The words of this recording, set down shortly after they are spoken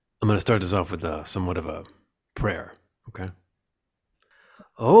I'm going to start this off with somewhat of a prayer, okay?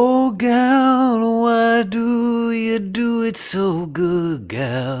 Oh, gal, why do you do it so good,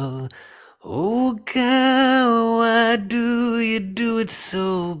 gal? Oh, gal, why do you do it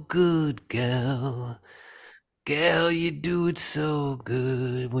so good, gal? Gal, you do it so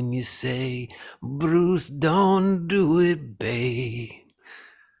good when you say, Bruce, don't do it, babe.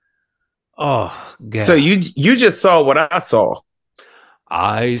 Oh, So gal. you just saw what I saw.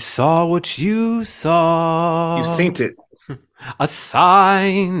 I saw what you You saw. synced it. A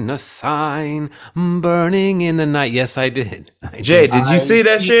sign burning in the night. Yes, I did. I Jay, did. did you I see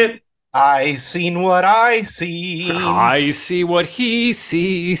that see. shit? I seen what I seen. I see what he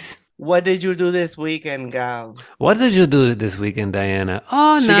sees. What did you do this weekend, gal? What did you do this weekend, Diana?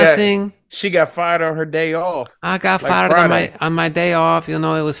 Oh, She got nothing. she got fired on her day off, I got like fired on Friday. my day off. You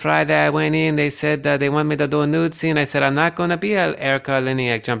know, it was Friday. I went in. They said they want me to do a nude scene. I said I'm not gonna be a Erica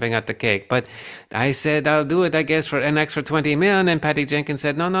Liniak jumping at the cake, but I said I'll do it. I guess for an extra 20 million. And Patty Jenkins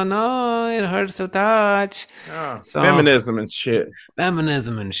said, no, no, no, it hurts to touch. Oh, So feminism and shit.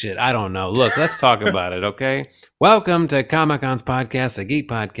 feminism and shit. I don't know. Look, let's talk about it, okay? Welcome to Comic Con's podcast, a geek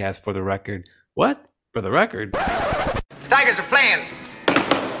podcast for the record. What? For the record? Tigers are playing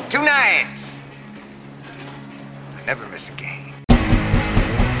 2-9. I never miss a game.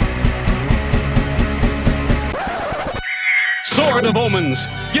 Sword of Omens,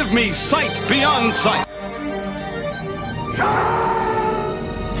 give me sight beyond sight.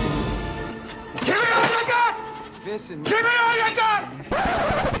 Give me all you got! Listen, give me all you got!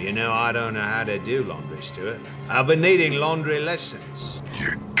 You know, I don't know how to do laundry, Stuart. I've been needing laundry lessons.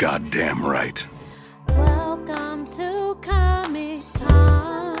 You're goddamn right. Welcome to Comic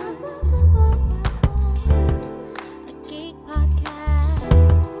Con, a geek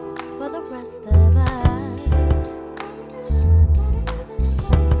podcast for the rest of us.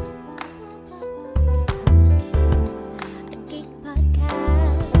 A geek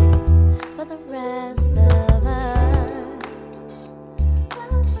podcast for the rest of us.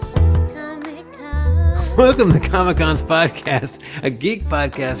 Comic Con. Welcome to Comic Con's podcast, a geek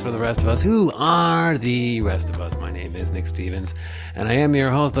podcast for the rest of us. Who are the rest of us? My name is Nick Stevens, and I am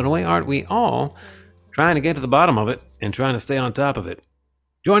your host. But why aren't we all trying to get to the bottom of it and trying to stay on top of it?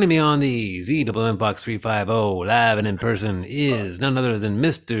 Joining me on the ZWM Box 350 live and in person is none other than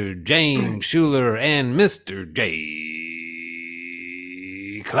Mr. James Schuler and Mr. J.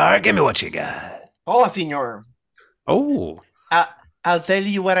 Clark. Give me what you got. Hola, senor. Oh, I, I'll tell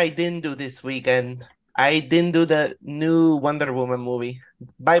you what I didn't do this weekend. I didn't do the new Wonder Woman movie.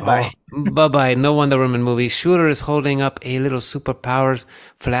 Bye-bye. bye-bye. No Wonder Woman movie. Schuler is holding up a little superpowers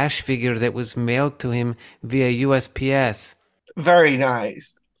Flash figure that was mailed to him via USPS. Very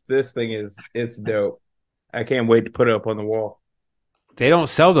nice. This thing it's dope. I can't wait to put it up on the wall. They don't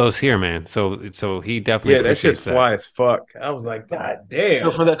sell those here, man. So he definitely Yeah, that shit's appreciates that. fly as fuck. I was like, God damn.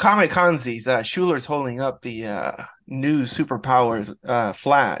 So for the Comic Consies, Schuler's holding up the new superpowers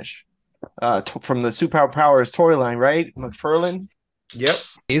Flash from the Superpowers toy line, right? McFarlane. Yep.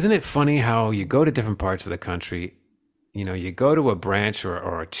 Isn't it funny how you go to different parts of the country, you know, you go to a branch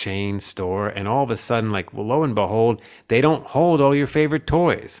or a chain store, and all of a sudden, like, well, lo and behold, they don't hold all your favorite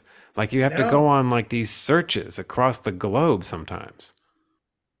toys. Like, you have to No. go on, like, these searches across the globe sometimes.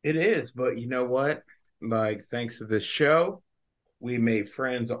 It is, but you know what? Like, thanks to this show, we made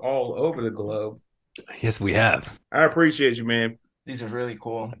friends all over the globe. Yes, we have. I appreciate you, man. These are really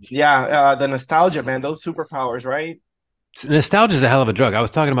cool. Yeah, the nostalgia, man. Those superpowers, right? Nostalgia is a hell of a drug. I was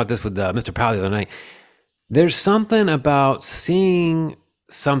talking about this with Mr. Powell the other night. There's something about seeing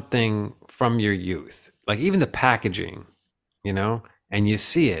something from your youth, like even the packaging, you know, and you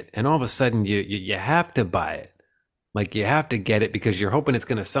see it, and all of a sudden you have to buy it. Like you have to get it because you're hoping it's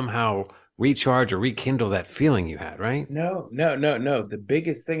going to somehow recharge or rekindle that feeling you had, right? No. The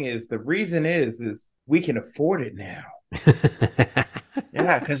biggest thing is the reason is we can afford it now.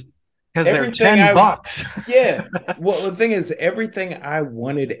 Yeah, because they're Everything $10. Yeah. Well, the thing is, everything I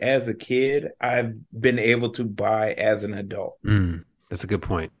wanted as a kid, I've been able to buy as an adult. That's a good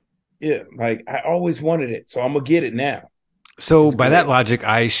point. Yeah, like I always wanted it, so I'm gonna get it now. So It's by great. that logic,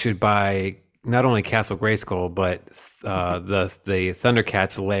 I should buy not only Castle Grayskull, but the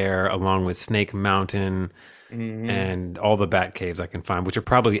Thundercats lair along with Snake Mountain and all the Bat Caves I can find, which are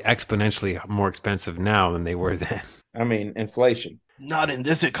probably exponentially more expensive now than they were then. I mean, inflation. Not in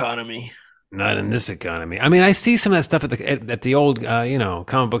this economy. Not in this economy. I mean, I see some of that stuff at the old,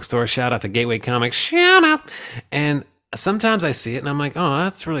 comic book store. Shout out to Gateway Comics. Shout out. And sometimes I see it and I'm like, oh,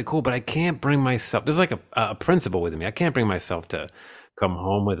 that's really cool. But I can't bring myself. There's like a principle with me. I can't bring myself to come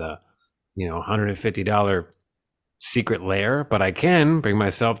home with a, $150 secret lair, but I can bring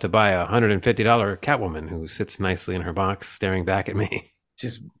myself to buy a $150 Catwoman who sits nicely in her box staring back at me.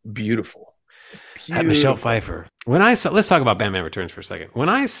 Just beautiful. At Michelle Pfeiffer. Let's talk about Batman Returns for a second. When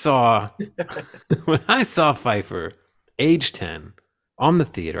I saw Pfeiffer, age 10, on the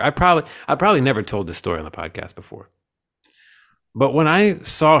theater, I probably never told this story on the podcast before. But when I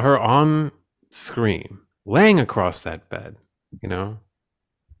saw her on screen, laying across that bed,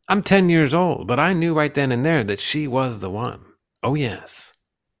 I'm 10 years old, but I knew right then and there that she was the one. Oh, yes.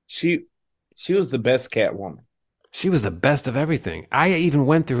 She was the best Catwoman. She was the best of everything. I even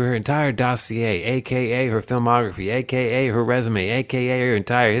went through her entire dossier, a.k.a. her filmography, a.k.a. her resume, a.k.a. her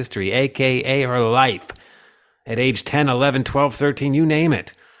entire history, a.k.a. her life. At age 10, 11, 12, 13, you name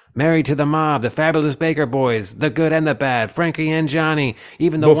it. Married to the Mob, the Fabulous Baker Boys, The Good and the Bad, Frankie and Johnny,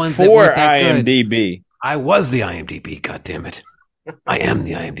 even the ones that weren't that good. IMDb. I was the IMDb, goddammit. I am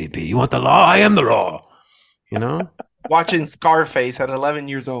the IMDb. You want the law? I am the law. Watching Scarface at 11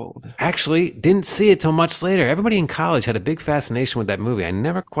 years old. Actually, didn't see it till much later. Everybody in college had a big fascination with that movie. I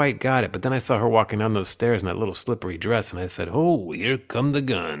never quite got it, but then I saw her walking down those stairs in that little slippery dress, and I said, oh, here come the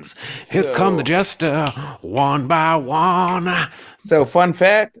guns. Here come the jester, one by one. So, fun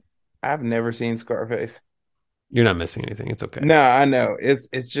fact, I've never seen Scarface. You're not missing anything. It's okay. No, I know. It's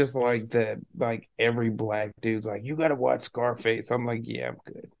just like that. Like every black dude's like, you got to watch Scarface. I'm like, yeah, I'm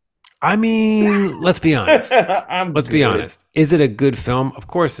good. I mean, let's be honest. Let's be honest. Is it a good film? Of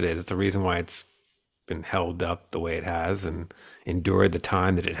course it is. It's a reason why it's been held up the way it has and endured the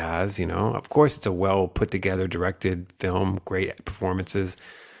time that it has. Of course it's a well put together, directed film, great performances.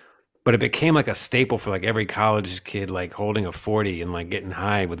 But it became like a staple for like every college kid, like holding a 40 and like getting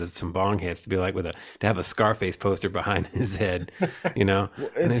high with some bong hits to be like to have a Scarface poster behind his head,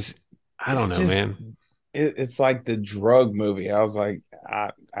 And I don't know, man. It's like the drug movie. I was like,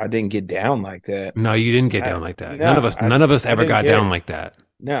 I didn't get down like that. No, you didn't get down like that. None of us ever got down like that.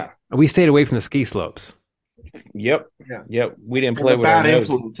 No. We stayed away from the ski slopes. Yep. Yeah. Yep. We didn't play with bad our noses.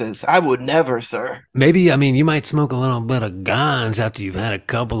 influences. I would never, sir. Maybe, you might smoke a little bit of ganj after you've had a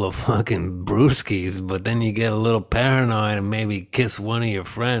couple of fucking brewskis, but then you get a little paranoid and maybe kiss one of your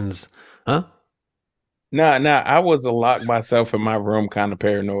friends. Huh? No, I was a lock myself in my room kind of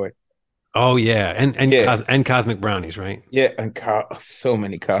paranoid. Oh, yeah. And Yeah. and cosmic brownies, right? Yeah, and so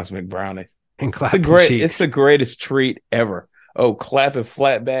many cosmic brownies. And clapping It's cheeks. the greatest treat ever. Oh, clapping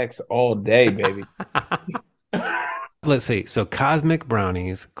flatbacks all day, baby. Let's see. So cosmic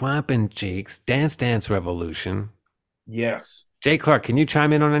brownies, clapping cheeks, Dance Dance Revolution. Yes. Jay Clark, can you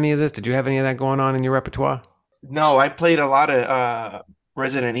chime in on any of this? Did you have any of that going on in your repertoire? No, I played a lot of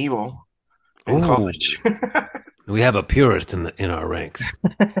Resident Evil in Ooh. college. We have a purist in our ranks.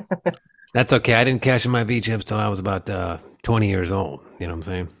 That's okay. I didn't cash in my V chips till I was about 20 years old. You know what I'm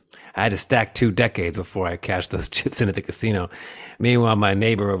saying? I had to stack 2 decades before I cashed those chips in at the casino. Meanwhile, my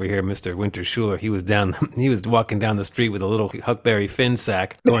neighbor over here, Mr. Winter Schuler, he was walking down the street with a little Huckberry Finn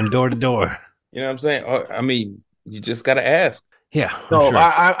sack going door to door. You know what I'm saying? I mean, you just got to ask. Yeah. No, sure.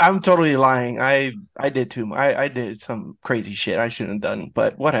 I'm totally lying. I did too much. I did some crazy shit I shouldn't have done,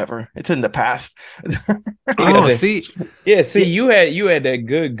 but whatever. It's in the past. Oh, see, Yeah, see, you had that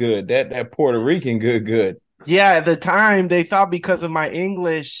good, that Puerto Rican good. Yeah, at the time they thought because of my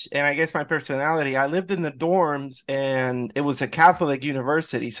English and I guess my personality, I lived in the dorms and it was a Catholic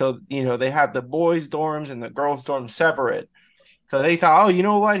university. So, they had the boys' dorms and the girls' dorms separate. So they thought, oh, you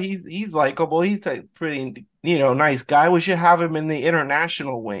know what? He's likable. He's a pretty, nice guy. We should have him in the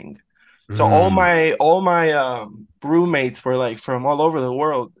international wing. So all my roommates were like from all over the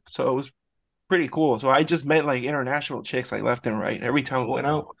world. So it was pretty cool. So I just met like international chicks like left and right every time we went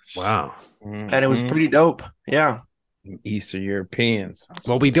out. Wow. And it was pretty dope. Yeah. Eastern Europeans.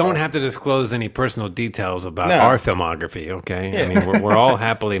 Well, we don't have to disclose any personal details about No. our filmography, okay? Yeah. I mean, we're all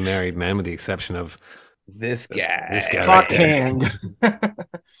happily married men with the exception of This guy. This guy. Clock right there. hang.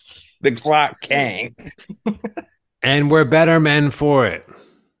 The clock king. And we're better men for it.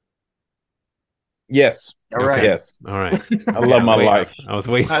 Yes. All right. Yes. All right. I love my life. I was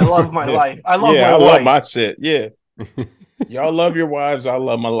waiting. I love my life. I love yeah, my I wife. love my shit. Yeah. Y'all love your wives. I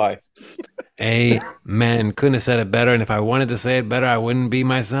love my life. Amen. Couldn't have said it better. And if I wanted to say it better, I wouldn't be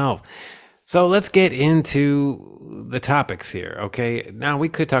myself. So let's get into the topics here, okay? Now, we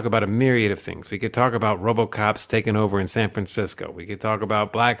could talk about a myriad of things. We could talk about RoboCops taking over in San Francisco. We could talk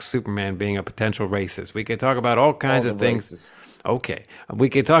about Black Superman being a potential racist. We could talk about all kinds All of the things. races. Okay. We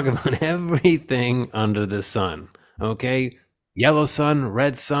could talk about everything under the sun, okay? Yellow sun,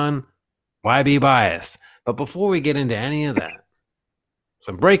 red sun, why be biased? But before we get into any of that,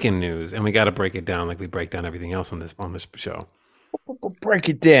 some breaking news, and we got to break it down like we break down everything else on this show. Break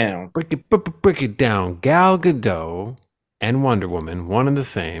it down. Break it down. Gal Gadot and Wonder Woman, one and the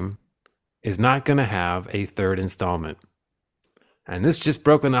same, is not going to have a third installment. And this just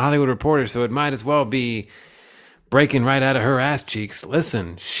broke in the Hollywood Reporter, so it might as well be breaking right out of her ass cheeks.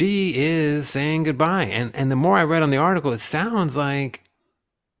 Listen, she is saying goodbye. And the more I read on the article, it sounds like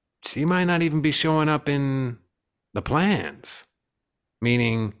she might not even be showing up in the plans.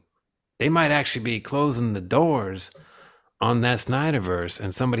 Meaning they might actually be closing the doors on that Snyderverse,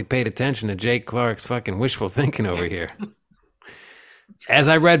 and somebody paid attention to Jake Clark's fucking wishful thinking over here. As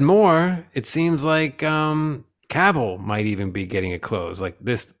I read more, it seems like Cavill might even be getting a close. Like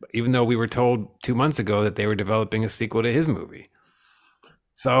this, even though we were told 2 months ago that they were developing a sequel to his movie.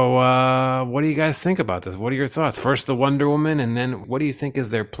 So what do you guys think about this? What are your thoughts? First the Wonder Woman, and then what do you think is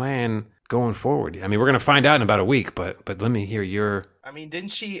their plan going forward? I mean, we're going to find out in about a week, but let me hear your... I mean, didn't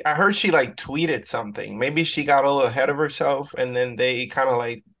she? I heard she like tweeted something. Maybe she got a little ahead of herself, and then they kind of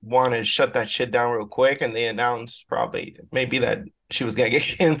like wanted to shut that shit down real quick, and they announced probably maybe that she was gonna get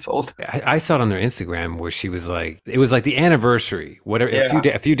canceled. I saw it on their Instagram where she was like, it was like the anniversary, whatever. Yeah.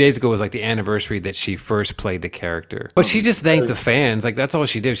 A few days ago was like the anniversary that she first played the character. But she just thanked the fans. Like that's all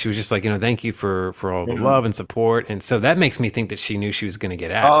she did. She was just like, thank you for all the love and support. And so that makes me think that she knew she was going to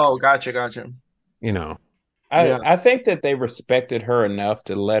get axed. Oh, gotcha. I think that they respected her enough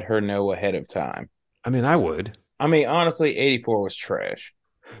to let her know ahead of time. I mean, I would. I mean, honestly, 84 was trash.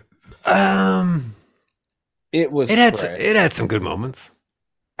 It was trash. It had some good moments.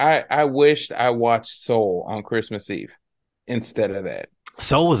 I wished I watched Soul on Christmas Eve instead of that.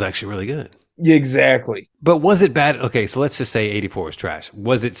 Soul was actually really good. Exactly. But was it bad? Okay, so let's just say 84 was trash.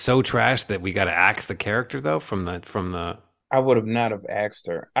 Was it so trash that we got to axe the character though from the? I would have not have asked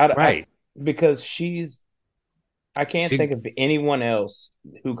her. Right. Because I can't think of anyone else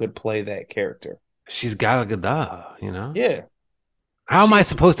who could play that character. She's Gal Gadot, Yeah. How am I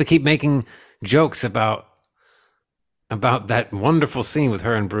supposed to keep making jokes about that wonderful scene with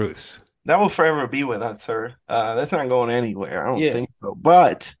her and Bruce? That will forever be with us, sir. That's not going anywhere. I don't Yeah. think so.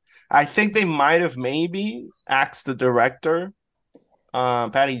 But I think they might have maybe asked the director,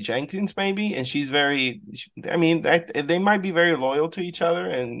 Patty Jenkins, maybe, and she's very. I mean, they might be very loyal to each other,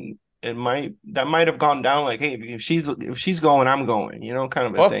 and that might have gone down like, hey, if she's going, I'm going, kind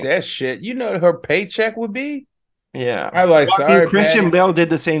of a Fuck thing. that shit. You know what her paycheck would be? Yeah. I like. Well, Sorry, Christian Patty. Bale did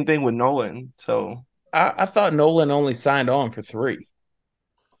the same thing with Nolan. So I thought Nolan only signed on for 3.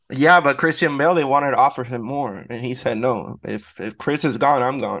 yeah, but Christian Bale, they wanted to offer him more, and he said no. If Chris is gone,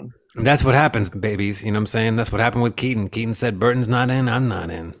 I'm gone. That's what happens, babies. You know what I'm saying? That's what happened with Keaton. Keaton said, Burton's not in, I'm not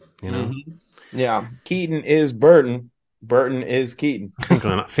in. Yeah. Keaton is Burton. Burton is Keaton.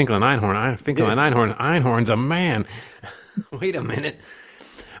 Finkel and Einhorn's a man. Wait a minute.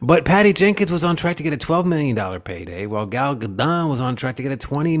 But Patty Jenkins was on track to get a $12 million payday, while Gal Gadot was on track to get a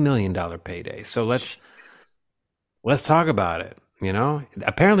 $20 million payday. So let's talk about it.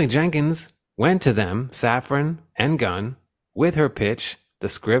 Apparently Jenkins went to them, Safran and Gunn, with her pitch, the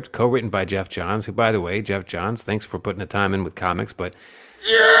script co-written by Jeff Johns, who, by the way, Jeff Johns, thanks for putting the time in with comics, but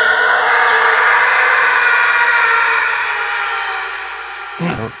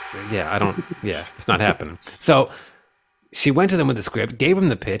it's not happening. So she went to them with the script, gave them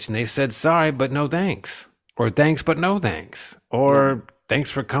the pitch, and they said, sorry, but no thanks. Or thanks, but no thanks. Or thanks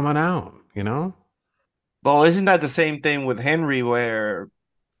for coming out, Well, isn't that the same thing with Henry, where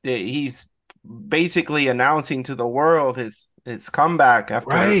he's basically announcing to the world his comeback after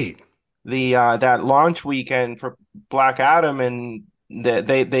that launch weekend for Black Adam, and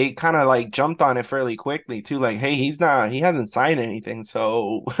they kind of like jumped on it fairly quickly too. Like, hey, he hasn't signed anything,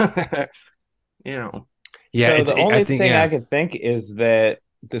 so Yeah, so the only thing I can think is that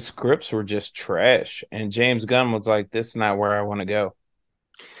the scripts were just trash, and James Gunn was like, "This is not where I want to go."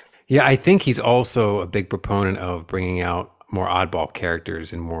 Yeah, I think he's also a big proponent of bringing out more oddball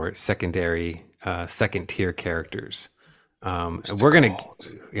characters and more secondary, second-tier characters. We're gonna,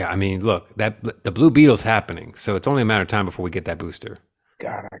 I mean, look, the Blue Beetle's happening, so it's only a matter of time before we get that booster.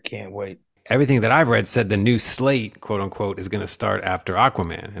 God, I can't wait. Everything that I've read said the new slate, quote unquote, is going to start after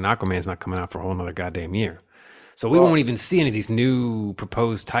Aquaman, and Aquaman's not coming out for a whole another goddamn year. So we won't even see any of these new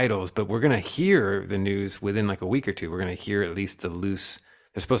proposed titles, but we're going to hear the news within like a week or two. We're going to hear at least there's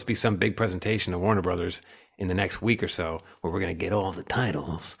supposed to be some big presentation of Warner Brothers in the next week or so, where we're going to get all the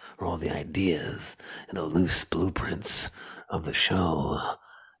titles or all the ideas and the loose blueprints of the show,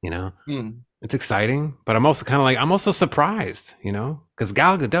 It's exciting, but I'm also kind of like, I'm also surprised, because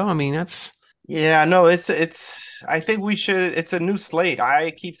Gal Gadot, I mean, that's... Yeah, no, it's I think it's a new slate.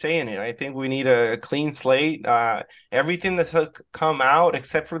 I keep saying it. I think we need a clean slate. Everything that's come out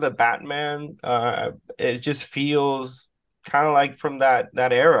except for the Batman, it just feels kind of like from that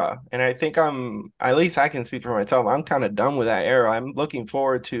era. And I think at least I can speak for myself. I'm kind of done with that era. I'm looking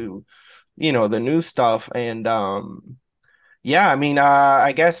forward to, the new stuff. And yeah, I mean,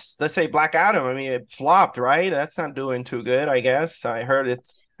 I guess let's say Black Adam. I mean, it flopped, right? That's not doing too good, I guess. I heard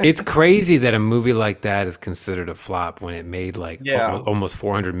it's It's crazy that a movie like that is considered a flop when it made like Yeah. almost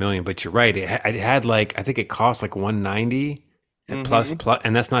 400 million. But you're right. It had like, I think it cost like 190 and plus,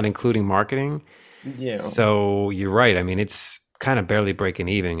 and that's not including marketing. yeah. So you're right. I mean, it's kind of barely breaking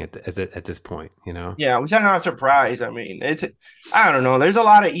even at this point, Yeah, which I'm not surprised. I mean, I don't know. There's a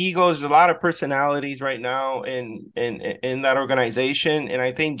lot of egos, there's a lot of personalities right now in that organization, and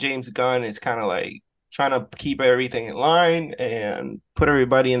I think James Gunn is kind of like trying to keep everything in line and put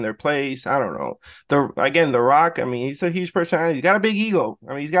everybody in their place. I don't know. The Rock. I mean, he's a huge personality. He's got a big ego.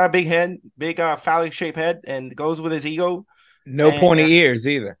 I mean, he's got a big head, big phallic shaped head, and it goes with his ego. No pointy ears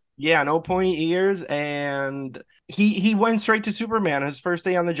either. Yeah, no pointy ears, and he went straight to Superman his first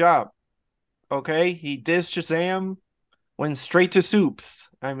day on the job. Okay, he dissed Shazam, went straight to Soups.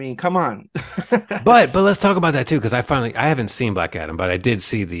 I mean, come on. But let's talk about that too, because I haven't seen Black Adam, but I did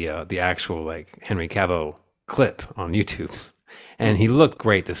see the actual like Henry Cavill clip on YouTube, and he looked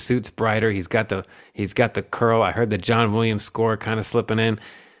great. The suit's brighter. He's got the curl. I heard the John Williams score kind of slipping in.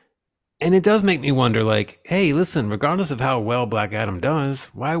 And it does make me wonder, like, hey, listen, regardless of how well Black Adam does,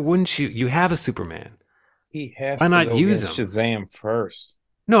 why wouldn't you have a Superman? He has Why to not go use get him? Shazam first.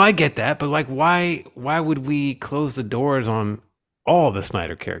 No, I get that, but like, why would we close the doors on all the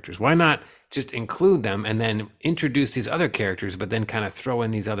Snyder characters? Why not just include them and then introduce these other characters, but then kind of throw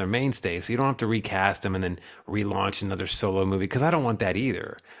in these other mainstays, so you don't have to recast them and then relaunch another solo movie? Because I don't want that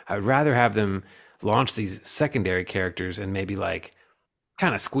either. I'd rather have them launch these secondary characters and maybe like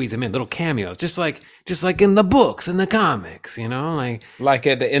kind of squeeze them in, little cameos, just like in the books and the comics, Like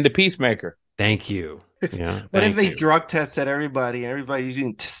at the end of Peacemaker. Thank you. Yeah. What if thank they you. drug tested everybody and everybody's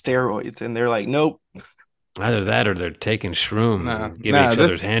using steroids and they're like, nope. Either that or they're taking shrooms Nah, and giving each this-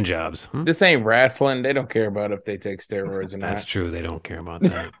 other's hand jobs. This ain't wrestling. They don't care about if they take steroids or not. That's true. They don't care about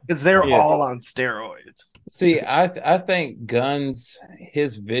that. Because they're Yeah. all on steroids. See, I think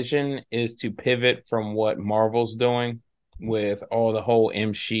his vision is to pivot from what Marvel's doing with all the whole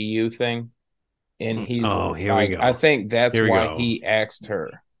MCU thing. And he's here we go. I think that's Here we why go. he asked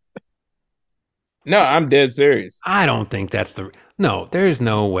her. No, I'm dead serious. I don't think that's no, there's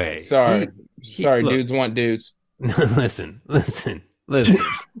no way. Sorry. Sorry, look. dudes want dudes. listen.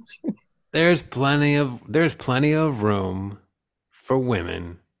 There's plenty of room for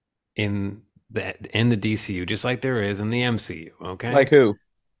women in the DCU, just like there is in the MCU. Okay, Like who?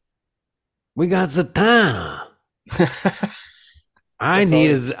 we got Zatanna. I need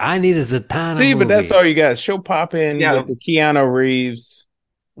a Zatanna. See, but that's movie. all you got. She'll pop in Yeah. with the Keanu Reeves.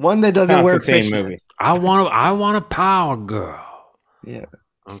 One that doesn't wear Constantine fishnets. movie. I want a power girl. Yeah.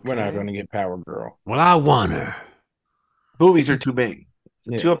 We're not Okay? going to get Power Girl. Well, I want her. Boobies are too big.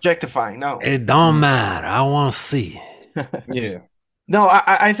 Yeah. Too objectifying. No. It don't matter. I want to see it. Yeah. No,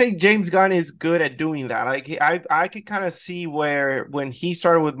 I think James Gunn is good at doing that. Like I could kind of see where when he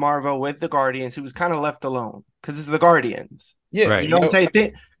started with Marvel with the Guardians, he was kind of left alone because it's the Guardians. Yeah. Right. You know what I'm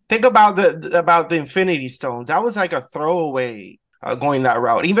saying? Think about the Infinity Stones. That was like a throwaway going that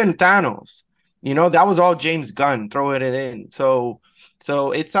route. Even Thanos, that was all James Gunn throwing it in. So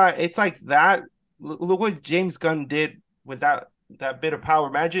it's like that. Look what James Gunn did with that bit of power.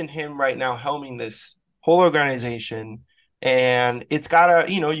 Imagine him right now helming this whole organization. And it's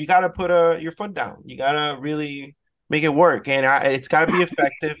gotta, you gotta put your foot down. You gotta really make it work, and it's gotta be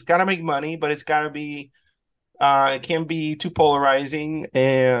effective. It's gotta make money, but it's gotta be. It can't be too polarizing,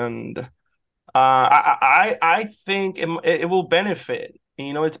 and I think it will benefit.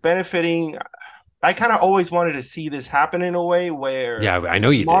 It's benefiting. I kind of always wanted to see this happen in a way where Yeah, I know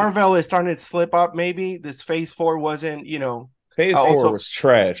you did. Marvel is starting to slip up. Maybe this Phase 4 wasn't, Phase 4 also- was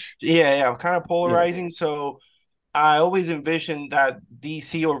trash. yeah, kind of polarizing. So I always envisioned that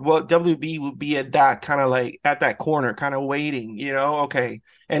DC or WB would be at that kind of like at that corner, kind of waiting, okay,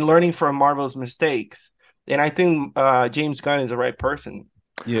 and learning from Marvel's mistakes. And I think James Gunn is the right person.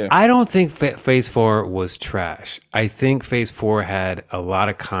 Yeah. I don't think Phase 4 was trash. I think Phase 4 had a lot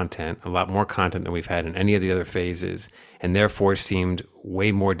of content, a lot more content than we've had in any of the other phases, and therefore seemed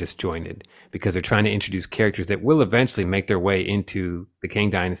way more disjointed because they're trying to introduce characters that will eventually make their way into the Kang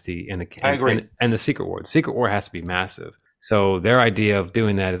Dynasty and I agree. and the Secret War. The Secret War has to be massive. So their idea of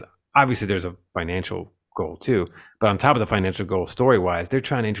doing that is obviously there's a financial goal too, but on top of the financial goal, story-wise, they're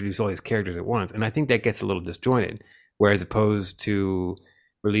trying to introduce all these characters at once, and I think that gets a little disjointed. Whereas opposed to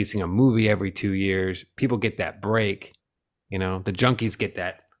releasing a movie every 2 years, people get that break. The junkies get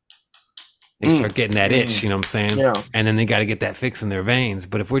that They start getting that itch, you know what I'm saying? Yeah. And then they got to get that fix in their veins.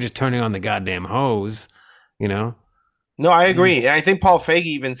 But if we're just turning on the goddamn hose, you know? No, I agree. And I think Paul Feig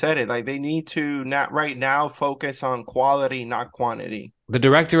even said it. Like they need to not right now focus on quality, not quantity. The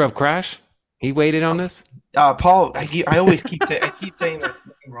director of Crash, he waited on this? Paul, I always keep saying that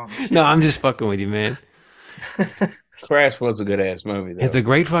wrong. No, I'm just fucking with you, man. Crash was a good ass movie, though. It's a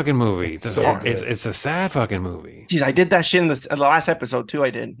great fucking movie. It's so good. It's a sad fucking movie. Jeez, I did that shit in the last episode too.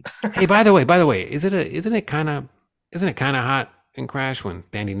 I did. Hey, by the way, isn't it kind of hot in Crash when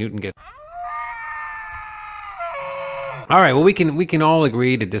Danny Newton gets? All right, well we can all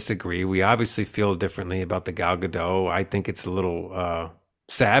agree to disagree. We obviously feel differently about the Gal Gadot. I think it's a little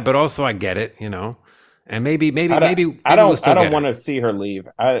sad, but also I get it, you know. And maybe I don't want to see her leave.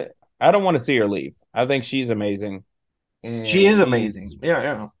 I don't want to see her leave. I think she's amazing. And She is amazing.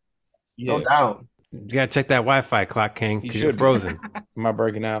 Yeah. No doubt. You gotta check that Wi-Fi clock, King, because You you're should. frozen. Am I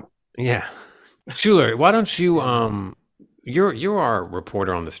breaking out? Yeah, Schuler, why don't you you're our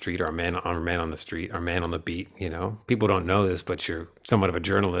reporter on the street, our man on the street, our man on the beat. You know, people don't know this, but you're somewhat of a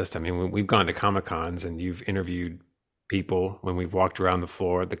journalist. I mean, we've gone to Comic-Cons and you've interviewed people when we've walked around the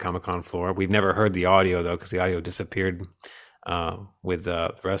floor, the Comic-Con floor. We've never heard the audio though, because the audio disappeared with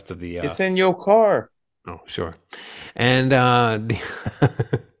the rest of the. It's in your car. Oh, sure. And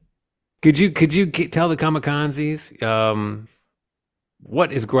could you tell the Comic-Consies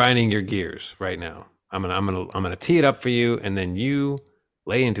what is grinding your gears right now? I'm gonna tee it up for you, and then you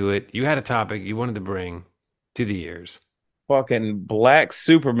lay into it. You had a topic you wanted to bring to the ears. Fucking Black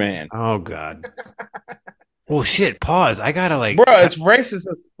Superman. Oh God. Well, shit. Pause. I gotta Bro, it's racist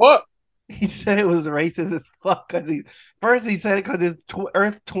as fuck. He said it was racist as fuck because he said it because it's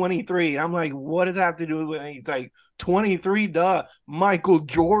Earth 23. And I'm like, what does that have to do with it? He's like 23, duh, Michael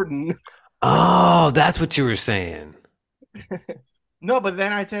Jordan. Oh, that's what you were saying. No, but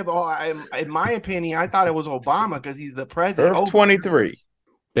then I said, in my opinion, I thought it was Obama because he's the president. Earth 23.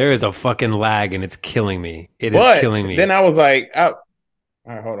 There is a fucking lag, and it's killing me. It is killing me. Then I was like, all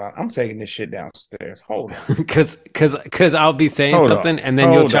right, hold on. I'm taking this shit downstairs. Hold on. Because I'll be saying Hold something, on. and then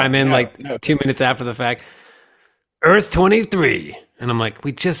you'll Hold chime on. in No, like no. 2 minutes after the fact. Earth 23. And I'm like,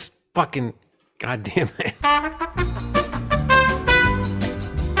 we just fucking, goddamn it.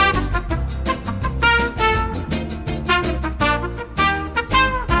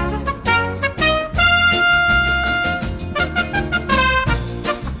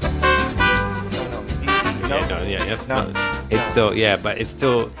 It's still, yeah, but it's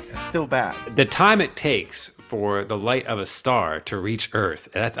still bad. The time it takes for the light of a star to reach Earth.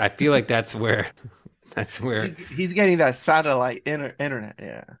 I feel like that's where he's getting that satellite internet.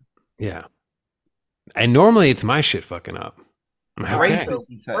 Yeah. Yeah. And normally it's my shit fucking up. Okay. Racist,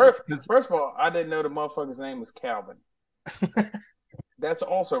 he says. First of all, I didn't know the motherfucker's name was Calvin. That's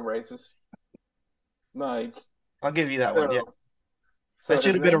also racist. Like, I'll give you that one. Yeah. So That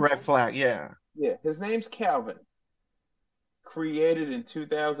should have been a red flag. Yeah. Yeah, his name's Calvin. Created in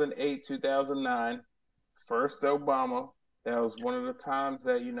 2008, 2009. First Obama. That was one of the times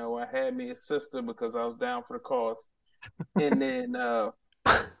that, I had me a sister because I was down for the cause. And then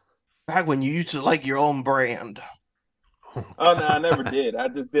back when you used to like your own brand. Oh no, I never did. I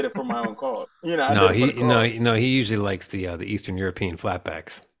just did it for my own cause. He usually likes the Eastern European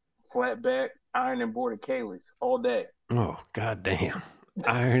flatbacks. Flatback, iron and boarded Kaylee's all day. Oh goddamn.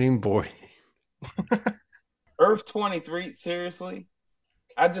 Ironing board. Earth 23, seriously?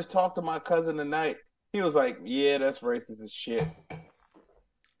 I just talked to my cousin tonight. He was like, yeah, that's racist as shit.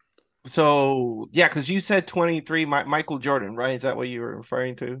 So, yeah, because you said 23, Michael Jordan, right? Is that what you were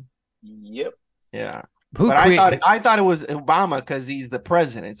referring to? Yep. Yeah. I thought it was Obama because he's the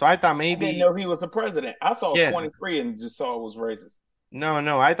president. So I thought maybe... I didn't know he was a president. I saw 23 and just saw it was racist.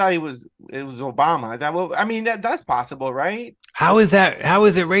 No, I thought it was Obama. I thought, well, I mean, that's possible, right? How is that? How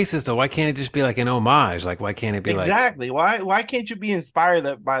is it racist though? Why can't it just be like an homage? Like, why can't it be exactly? Why can't you be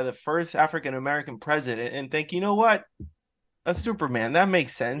inspired by the first African American president and think, you know what, a Superman, that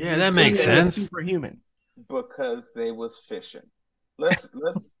makes sense. Yeah, that makes sense. Superhuman. Because they was fishing.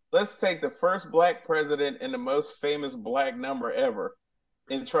 Let's take the first black president and the most famous black number ever,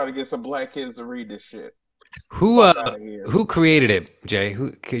 and try to get some black kids to read this shit. Who created it, Jay?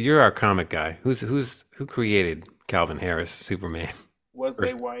 You're our comic guy. Who created Calvin Harris Superman? Was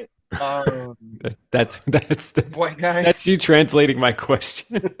they white? That's the white guy. That's you translating my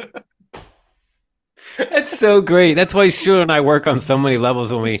question. That's so great. That's why Schuler and I work on so many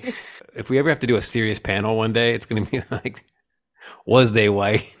levels. If we ever have to do a serious panel one day, it's going to be like, was they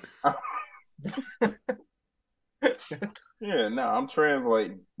white? Yeah, no, I'm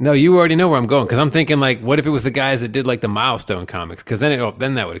translating. No, you already know where I'm going because I'm thinking like, what if it was the guys that did like the Milestone comics? Because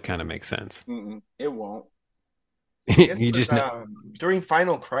then that would kind of make sense. It won't. I guess You it was, just know. during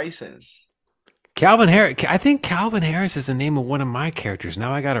Final Crisis. Calvin Harris. I think Calvin Harris is the name of one of my characters.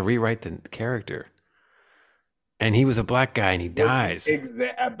 Now I got to rewrite the character. And he was a black guy and he dies.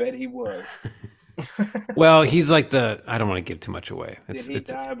 I bet he was. Well, he's like I don't want to give too much away. Did he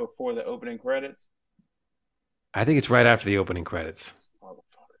die before the opening credits? I think it's right after the opening credits.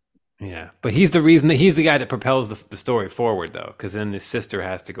 Yeah, but he's the guy that propels the story forward though, because then his sister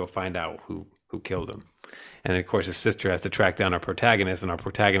has to go find out who killed him. And of course his sister has to track down our protagonist, and our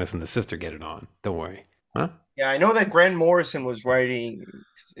protagonist and the sister get it on. Don't worry. Huh? Yeah, I know that Grant Morrison was writing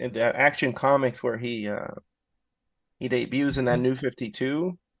in the Action Comics where he debuts in that New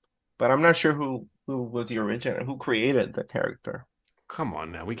 52, but I'm not sure who was the original, who created the character. Come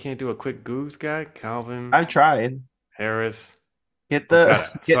on now, we can't do a quick goose guy. Calvin. I tried. Harris. Get the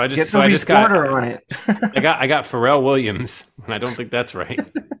reporter on it. I got Pharrell Williams, and I don't think that's right.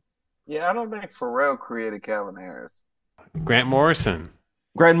 Yeah, I don't think Pharrell created Calvin Harris. Grant Morrison.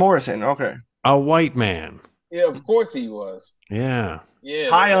 Grant Morrison, okay. A white man. Yeah, of course he was. Yeah. Yeah.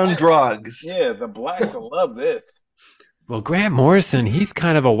 High on drugs. Yeah, the blacks will love this. Well, Grant Morrison, he's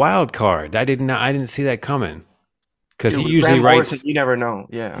kind of a wild card. I didn't see that coming. Because he usually Grant writes. Morrison, you never know.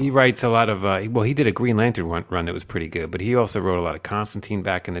 Yeah. He writes a lot of. He did a Green Lantern run that was pretty good, but he also wrote a lot of Constantine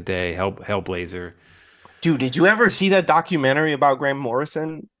back in the day, Hellblazer. Dude, did you ever see that documentary about Grant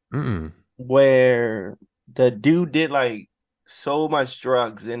Morrison? Mm-mm. Where the dude did like so much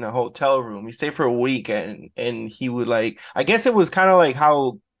drugs in a hotel room. He stayed for a week and he would like, I guess it was kind of like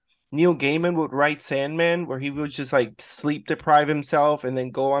how Neil Gaiman would write Sandman, where he would just like sleep deprive himself and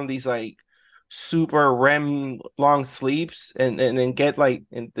then go on these like super REM long sleeps and then get like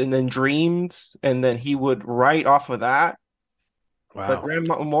and then dreams, and then he would write off of that. Wow. But Grant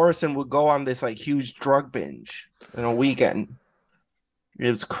Morrison would go on this like huge drug binge in a weekend. It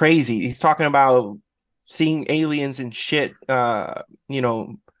was crazy. He's talking about seeing aliens and shit,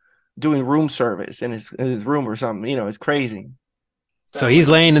 doing room service in his room or something. It's crazy. So he's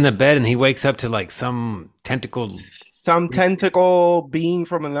laying in the bed and he wakes up to like some tentacle being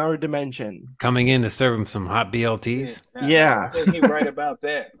from another dimension coming in to serve him some hot BLTs. Yeah. I think he right about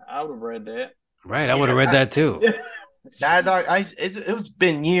that. I would have read that. Right, I would have read that too. That dog, it's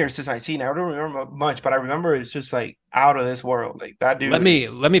been years since I seen it. I don't remember much, but I remember it's just like out of this world. Like that dude. Let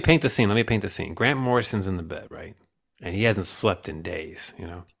me paint the scene. Grant Morrison's in the bed, right, and he hasn't slept in days.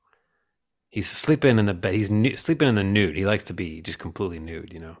 He's sleeping in the bed. He's sleeping in the nude. He likes to be just completely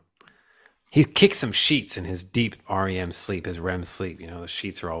nude. He kicks some sheets in his deep REM sleep, his REM sleep. The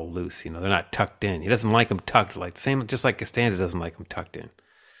sheets are all loose. They're not tucked in. He doesn't like them tucked, just like Costanza doesn't like them tucked in.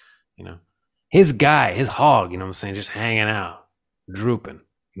 His guy, his hog, just hanging out, drooping,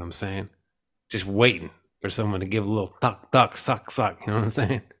 just waiting for someone to give a little tuck, tuck, suck, suck,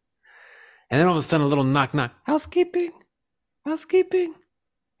 And then all of a sudden, a little knock, knock, housekeeping.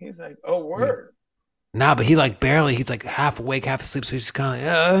 He's like, oh, word. Nah, but he barely, he's like half awake, half asleep, so he's just kind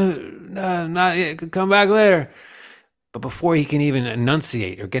of no, not yet, come back later. But before he can even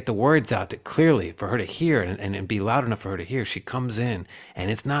enunciate or get the words out that clearly for her to hear and be loud enough for her to hear, she comes in, and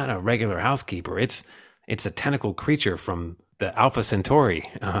it's not a regular housekeeper. It's a tentacled creature from the Alpha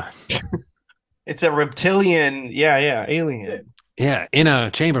Centauri. It's a reptilian, alien. Yeah, in a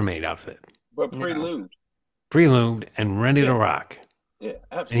chambermaid outfit. But prelude. Prelude and ready to rock. Yeah,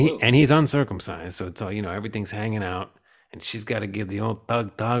 absolutely. And he's uncircumcised, so it's all, everything's hanging out, and she's got to give the old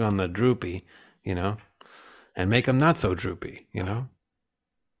thug on the droopy, and make him not so droopy,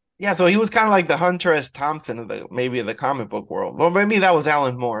 Yeah, so he was kind of like the Hunter S. Thompson of the comic book world. Well, maybe that was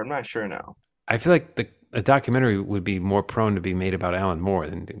Alan Moore. I'm not sure now. I feel like a documentary would be more prone to be made about Alan Moore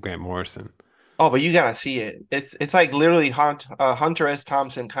than Grant Morrison. Oh, but you gotta see it. It's like literally Hunter S.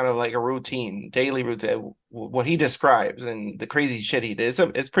 Thompson, kind of like a daily routine, what he describes and the crazy shit he did.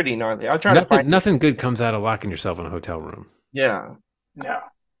 It's pretty gnarly. I'll try to find nothing good comes out of locking yourself in a hotel room. Yeah. No.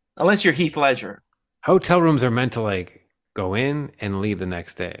 Unless you're Heath Ledger. Hotel rooms are meant to go in and leave the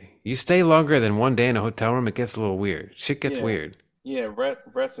next day. You stay longer than one day in a hotel room, it gets a little weird. Shit gets weird. Yeah,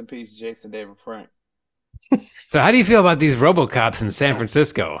 rest in peace, Jason David Frank. So how do you feel about these RoboCops in San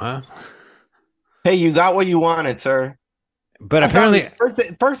Francisco, huh? Hey, you got what you wanted, sir. But apparently,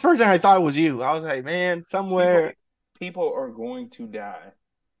 first person I thought was you. I was like, man, somewhere people are going to die.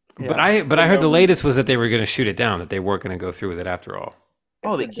 But I heard the latest was that they were going to shoot it down, that they weren't going to go through with it after all.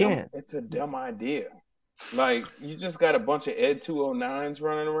 Oh, they can't. It's a dumb idea. Like, you just got a bunch of Ed 209s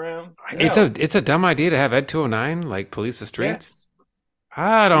running around. It's a dumb idea to have Ed 209 police the streets. Yes.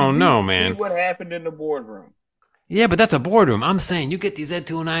 I don't know, man. See what happened in the boardroom. Yeah, but that's a boardroom. I'm saying you get these Ed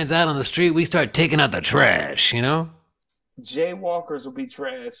 209s out on the street, we start taking out the trash, you know? Jaywalkers will be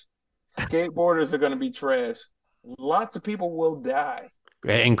trash. Skateboarders are going to be trash. Lots of people will die.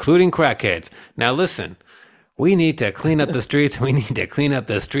 Including crackheads. Now listen, we need to clean up the streets. We need to clean up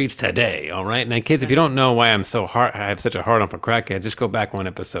the streets today, all right? Now, kids, if you don't know why I have such a hard on for crackheads, just go back one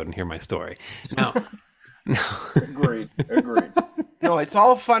episode and hear my story. Now, Agreed. No, it's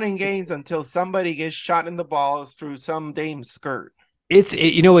all fun and games until somebody gets shot in the balls through some dame's skirt. it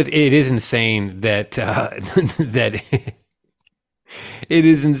is insane that that it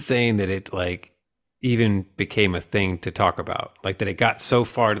is insane that it like even became a thing to talk about, like that it got so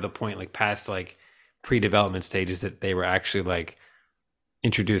far to the point, like past like pre-development stages, that they were actually like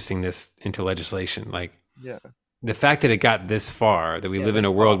introducing this into legislation. Like, Yeah. the fact that it got this far, that we live in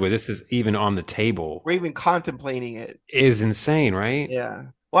a world where this is even on the table, We're even contemplating it. is insane, right? Yeah.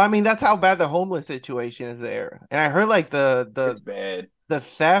 Well, I mean, that's how bad the homeless situation is there. And I heard like It's bad. the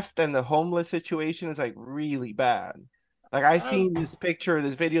theft and the homeless situation is like really bad. Like I seen this picture,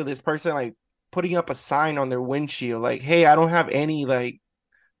 this video, this person like putting up a sign on their windshield, like, "Hey, I don't have any like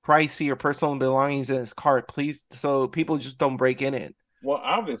pricey or personal belongings in this car, please." So people just don't break in it. Well,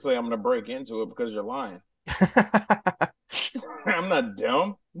 obviously, I'm going to break into it because you're lying. I'm not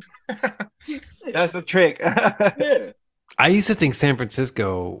dumb. That's the trick. Yeah. I used to think San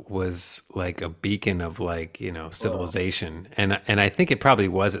Francisco was like a beacon of like, civilization. And I think it probably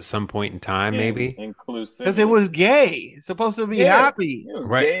was at some point in time, maybe. Inclusive. Because it was gay. It's supposed to be happy. It was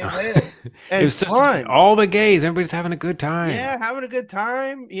Right. gay as hell. And It was fun. all the gays, everybody's having a good time. Yeah, having a good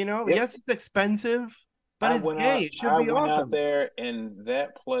time. Yep. Yes, it's expensive, but it's gay. It should be I went awesome. out there, and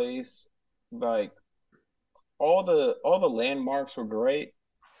that place, like all the landmarks were great,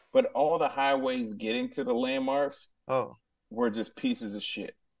 but all the highways getting to the landmarks were just pieces of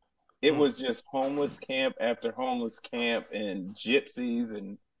shit. It was just homeless camp after homeless camp and gypsies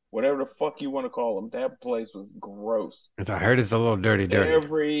and whatever the fuck you want to call them. That place was gross. I heard it's a little dirty.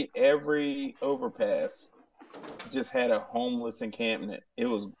 Every overpass just had a homeless encampment. It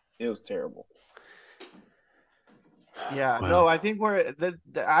was terrible. Yeah, Wow. no, I think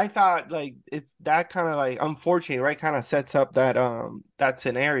I thought like it's that kind of like unfortunate, right? Kind of sets up that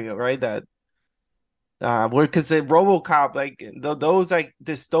scenario, right? That where because the RoboCop, like those like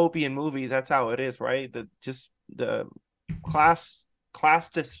dystopian movies, that's how it is, right? The class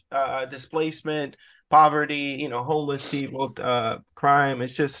displacement, poverty, homeless people, crime.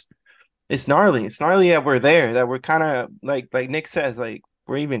 It's gnarly. It's gnarly that we're there, that we're kind of like Nick says, like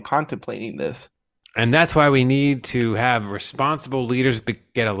we're even contemplating this. And that's why we need to have responsible leaders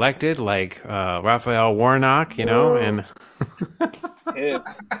get elected, like Raphael Warnock, and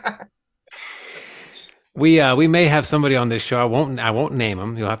Yes. we may have somebody on this show. I won't name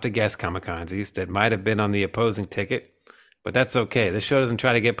him. You'll have to guess, Kamikazes, that might have been on the opposing ticket, but that's okay. This show doesn't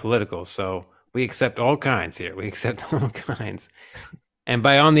try to get political, so we accept all kinds here. We accept all kinds. And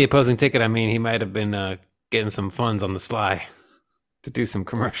by on the opposing ticket, I mean he might have been getting some funds on the sly to do some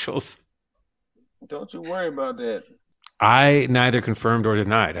commercials. Don't you worry about that. I neither confirmed or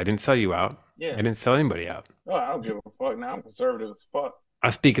denied. I didn't sell you out. Yeah. I didn't sell anybody out. Oh, I don't give a fuck. Now I'm conservative as fuck.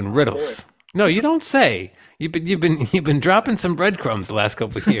 I speak in riddles. No, you don't say. You've been dropping some breadcrumbs the last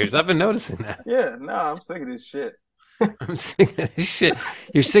couple of years. I've been noticing that. Yeah, no, I'm sick of this shit. I'm sick of this shit.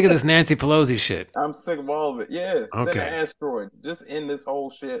 You're sick of this Nancy Pelosi shit. I'm sick of all of it. Yeah, send Okay. an asteroid. Just end this whole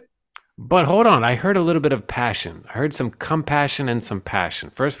shit. But hold on, I heard a little bit of passion. I heard some compassion and some passion.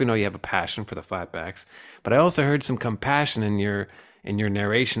 First, we know you have a passion for the flatbacks, but I also heard some compassion in your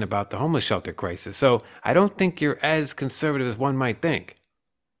narration about the homeless shelter crisis. So I don't think you're as conservative as one might think.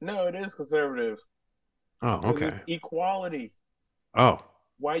 No, it is conservative. Oh, 'Cause okay. It's equality. Oh,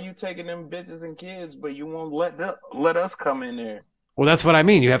 Why you taking them bitches and kids, but you won't let us come in there? well, that's what I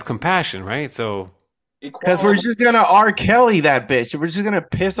mean. You have compassion, right? So Because we're just gonna R. Kelly that bitch. We're just gonna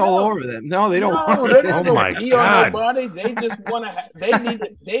piss all over them. No, they don't. No, want they it. don't Oh my pee on God. nobody. They just want to.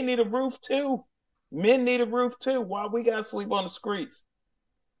 They need a roof too. Men need a roof too. Why we gotta sleep on the streets?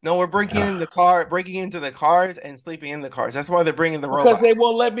 No, we're breaking into the cars and sleeping in the cars. That's why they're bringing the Because robot. they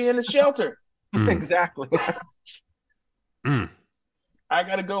won't let me in the shelter. Exactly. I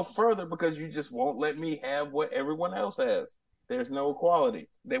got to go further because you just won't let me have what everyone else has. There's no equality.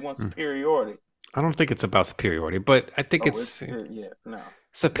 They want superiority. I don't think it's about superiority, but I think Oh, it's no.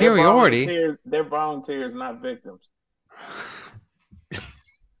 superiority. They're volunteers, not victims.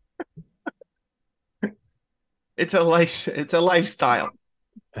 It's a lifestyle.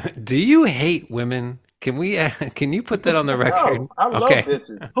 Do you hate women? Can we? Can you put that on the record? No, I love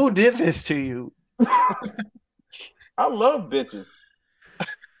bitches. Who did this to you? I love bitches.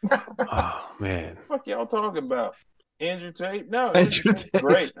 Oh man. What the fuck y'all talking about? Andrew Tate. No, Andrew Andrew Tate's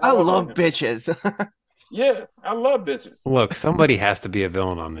great. I love him. bitches. Yeah, I love bitches. Look, somebody has to be a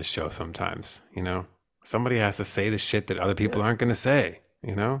villain on this show sometimes, you know? Somebody has to say the shit that other people aren't going to say,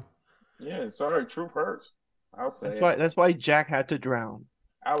 you know? Yeah, sorry, truth hurts. I'll say That's why Jack had to drown.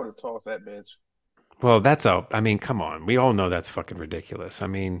 I would have tossed that bitch. Well, I mean, come on. We all know that's fucking ridiculous. I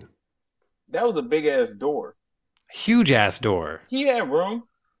mean, that was a big ass door. Huge ass door. He had room.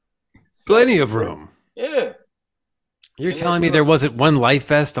 Plenty of room. Yeah. You're telling me there wasn't one life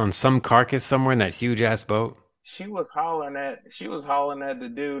vest on some carcass somewhere in that huge ass boat? She was hollering at the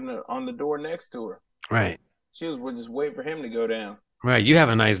dude on the door next to her. Right. She was just waiting for him to go down. Right. You have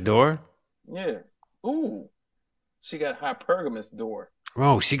a nice door. Yeah. Ooh. She got hypergamous door.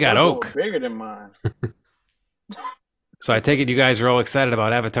 Oh, she got oak. Bigger than mine. So I take it you guys are all excited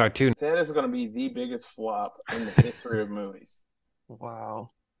about Avatar 2. That is going to be the biggest flop in the history of movies.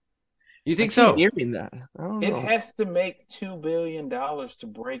 Wow. You think so? Hearing that. I don't know. It has to make $2 billion to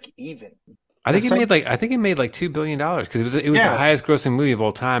break even. I think it made like $2 billion because it was the highest grossing movie of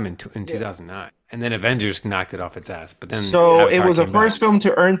all time in 2009. And then Avengers knocked it off its ass. But then so it was the first film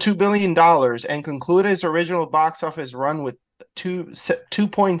to earn $2 billion and concluded its original box office run with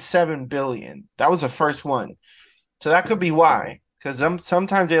 2.7 billion. That was the first one. So that could be why. Because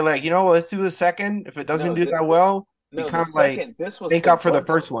sometimes they're like, let's do the second. If it doesn't do that well, we kind of like make up for the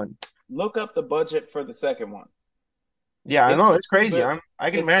first one. Look up the budget for the second one. Yeah, I know. It's crazy. I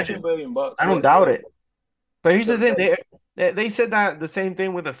can imagine. $2 billion. I don't doubt it. But here's the thing. They said that the same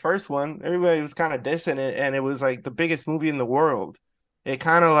thing with the first one. Everybody was kind of dissing it, and it was like the biggest movie in the world. It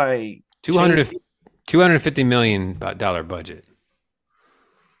kind of like $250 million budget.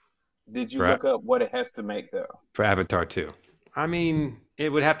 Did you look up what it has to make, though? For Avatar 2. I mean, it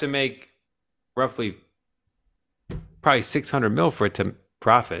would have to make roughly probably 600 mil for it to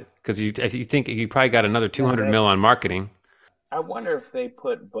profit, because you think you probably got another 200 mil on marketing. I wonder if they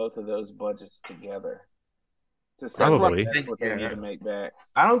put both of those budgets together to probably what they need to make back.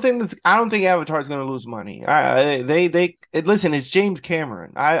 I don't think Avatar is going to lose money. Listen, it's James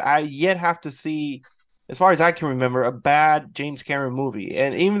Cameron. I yet have to see, as far as I can remember, a bad James Cameron movie.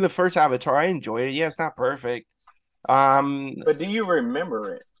 And even the first Avatar, I enjoyed it. Yeah, it's not perfect. But do you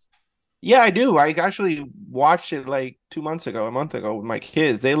remember it? Yeah, I do. I actually watched it like a month ago with my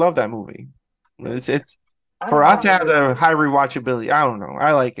kids. They love that movie. It's for us, it has a high rewatchability. I don't know.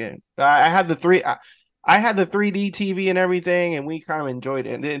 I like it. I had the 3D TV and everything, and we kind of enjoyed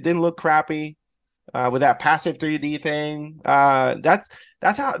it. And it didn't look crappy with that passive 3D thing. That's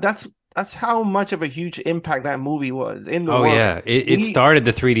how much of a huge impact that movie was in the world. Oh yeah, it started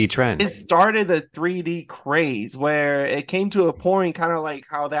the 3D trend. It started the 3D craze, where it came to a point, kind of like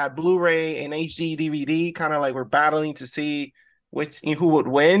how that Blu-ray and HD DVD kind of like were battling to see who would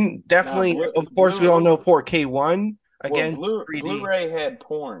win. Definitely, of course, we all know 4K won against 3D. Blu-ray had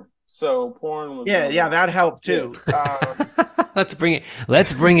porn, so porn was that helped too. Let's bring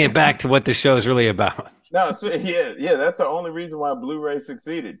it back to what the show is really about. No, so that's the only reason why Blu-ray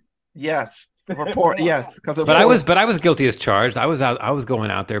succeeded. Yes. Yes, because I was guilty as charged. I was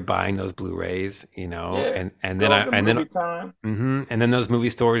going out there buying those Blu-rays, and then those movie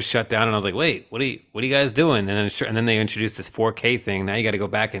stores shut down, and I was like, wait, what are you guys doing? And then they introduced this 4K thing. Now you got to go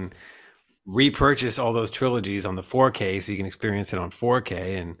back and repurchase all those trilogies on the 4K so you can experience it on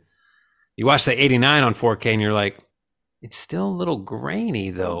 4K. And you watch the 89 on 4K, and you're like, it's still a little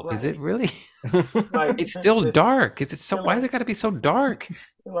grainy though. Is it really? It's still dark. Is it so? Why has it got to be so dark?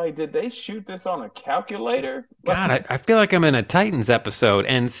 Like, did they shoot this on a calculator? God, I feel like I'm in a Titans episode.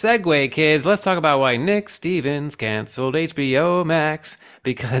 And segue, kids, let's talk about why Nick Stevens canceled HBO Max,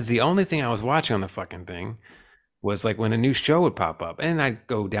 because the only thing I was watching on the fucking thing was like when a new show would pop up, and I'd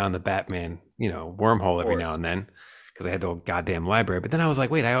go down the Batman, wormhole every now and then because I had the whole goddamn library. But then I was like,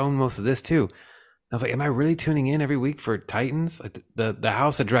 wait, I own most of this too. I was like, am I really tuning in every week for Titans? Like the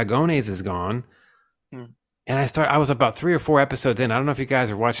House of Dragones is gone. And I was about 3 or 4 episodes in. I don't know if you guys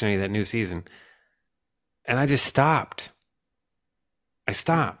are watching any of that new season. And I just stopped. I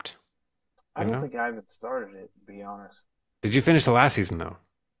don't think I even started it, to be honest. Did you finish the last season though?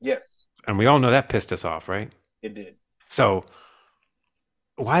 Yes. And we all know that pissed us off, right? It did. So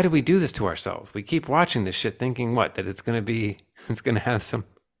why do we do this to ourselves? We keep watching this shit thinking that it's going to have some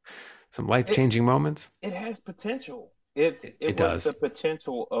life-changing moments. It has potential. It was the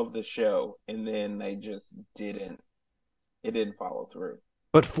potential of the show, and then they just didn't follow through.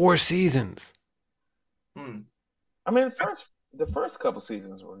 But 4 seasons. I mean, the first couple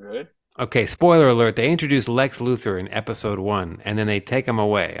seasons were good. Okay, spoiler alert, they introduced Lex Luthor in episode 1, and then they take him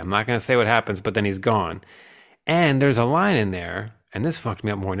away. I'm not going to say what happens, but then he's gone. And there's a line in there, and this fucked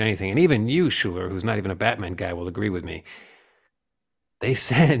me up more than anything, and even you, Schuler, who's not even a Batman guy, will agree with me. They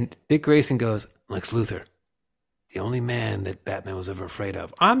said, Dick Grayson goes, Lex Luthor, the only man that Batman was ever afraid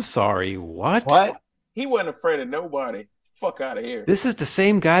of. I'm sorry, what? What? He wasn't afraid of nobody. Fuck out of here. This is the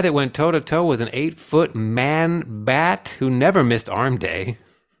same guy that went toe-to-toe with an 8-foot man bat who never missed arm day.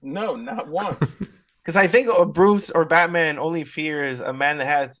 No, not once. Because I think Bruce or Batman only fears a man that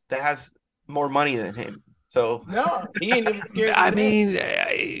has more money than him. So No, he ain't even scared. I of mean,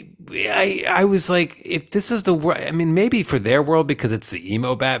 I was like, if this is the world, I mean, maybe for their world because it's the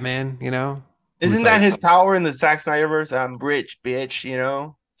emo Batman, you know? isn't Who's that like, his power in the Zack Snyderverse? I'm rich, bitch. You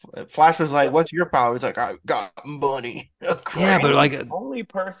know, Flash was like, "What's your power?" He's like, "I got money." Yeah, but like, The only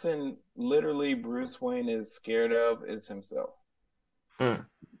person literally Bruce Wayne is scared of is himself.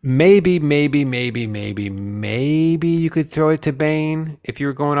 maybe you could throw it to Bane if you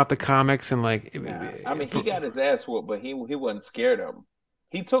were going off the comics and like, Nah, I mean, he got his ass whooped, but he wasn't scared of him.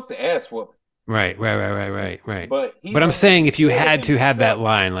 He took the ass whoop. right. But he's But I'm only saying if you scared of had to have that himself.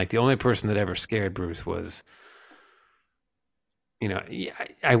 line, like the only person that ever scared Bruce was, you know,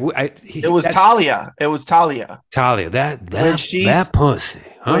 It was that's Talia. It was Talia. Talia. When she's- That pussy,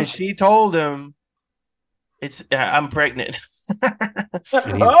 huh? When she told him, I'm pregnant.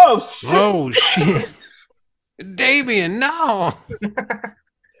 And he- Oh shit! oh shit, Damien, no.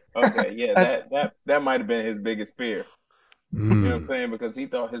 Okay, yeah, That's- that might have been his biggest fear. You know what I'm Mm. saying? Because he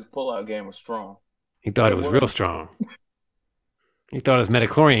thought his pullout game was strong. He thought it was real strong. He thought his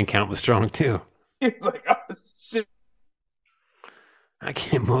metachlorian count was strong too. He's like, oh shit. I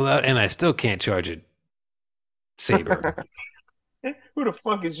can't pull out, and I still can't charge it. Saber. Who the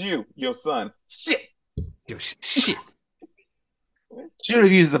fuck is you? Your son. Shit. Yo, shit. Should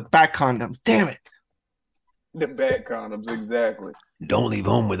have used the back condoms. Damn it. The bad condoms, exactly. Don't leave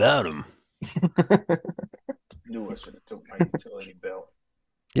home without him. Knew I should have took my utility belt.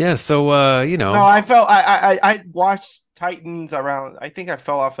 Yeah, so you know, No, I felt I watched Titans around. I think I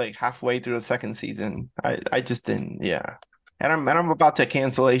fell off like halfway through the second season. I just didn't. Yeah, and I'm about to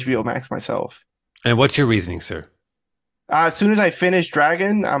cancel HBO Max myself. and what's your reasoning, sir? As soon as I finish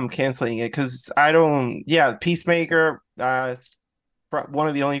Dragon, I'm canceling it because I don't. Yeah, Peacemaker. It's one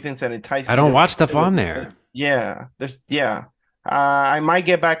of the only things that entices me. I don't watch stuff on there. Yeah, there's yeah. I might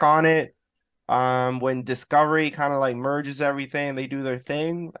get back on it. When Discovery kind of like merges everything, they do their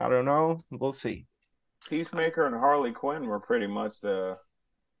thing. I don't know. We'll see. Peacemaker and Harley Quinn were pretty much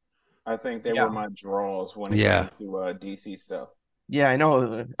I think they Yeah. were my draws when it Yeah. came to DC stuff. Yeah, I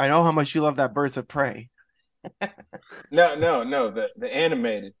know. I know how much you love that Birds of Prey. No, the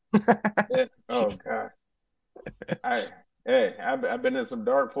animated. Oh god. I've been in some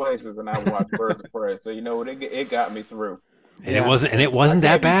dark places and I watched Birds of Prey, so you know what, it got me through. And Yeah. it wasn't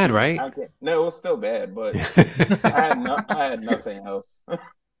that bad, right? No, it was still bad, but I had nothing else.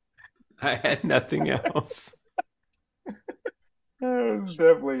 I had nothing else. It was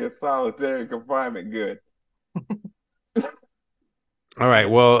definitely a solitary confinement good. All right.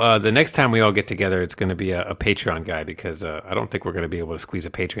 Well, the next time we all get together, it's going to be a Patreon guy because I don't think we're going to be able to squeeze a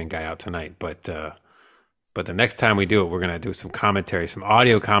Patreon guy out tonight. But the next time we do it, we're going to do some commentary, some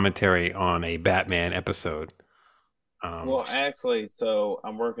audio commentary on a Batman episode. Well, actually, so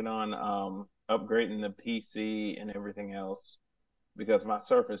I'm working on upgrading the PC and everything else because my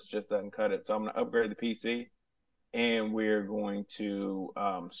Surface just doesn't cut it. So I'm going to upgrade the PC and we're going to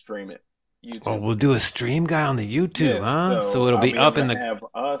stream it. YouTube. Oh, we'll do a stream guy on the YouTube, Yeah, huh? So it'll I'll be up able in to the. have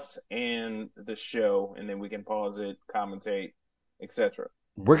us and the show, and then we can pause it, commentate, etc.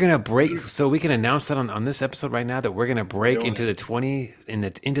 We're gonna break, so we can announce that on this episode right now that we're gonna break doing into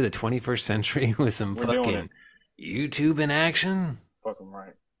into the 21st century with some We're doing fucking YouTube in action. Fucking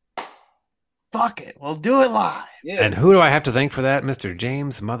right. Fuck it. We'll do it live. Yeah. And who do I have to thank for that? Mr.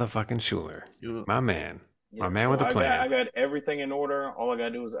 James motherfucking Schuler, my man. Yeah, My man with the I plan. got everything in order. All I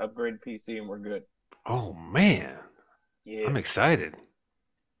gotta do is upgrade the PC, and we're good. Oh man, Yeah. I'm excited.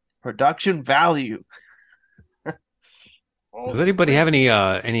 Production value. All Does anybody have any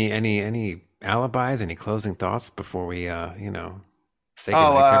alibis, any closing thoughts before we say goodnight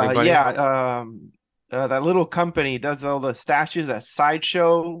to everybody? Yeah. That little company does all the statues. That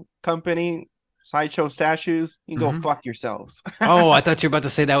Sideshow company, Sideshow statues. You can go fuck yourselves. Oh, I thought you were about to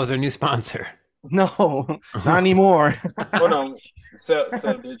say that was their new sponsor. No, not anymore. Hold on. So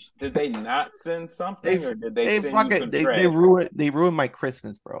did they not send something, or did they send you some trash? They ruined my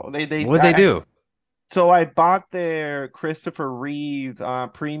Christmas, bro. What'd they do? So I bought their Christopher Reeve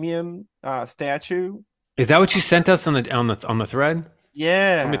premium statue. Is that what you sent us on the thread?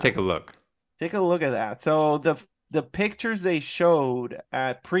 Yeah. Let me take a look. Take a look at that. So the pictures they showed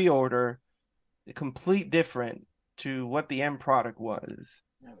at pre-order, complete different to what the end product was.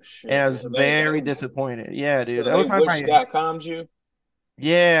 Oh shit! And I was So very disappointed. Yeah, dude. so That was they my Wish.com'd you.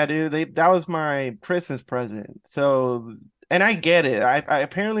 yeah, dude. That was my Christmas present. So, and I get it. I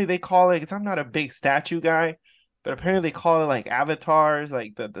apparently they call it because I'm not a big statue guy, but apparently they call it like avatars,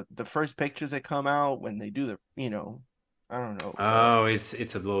 like the first pictures that come out when they do the, I don't know. Oh, it's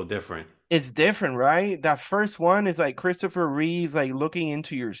a little different. It's different, right? That first one is like Christopher Reeve, like looking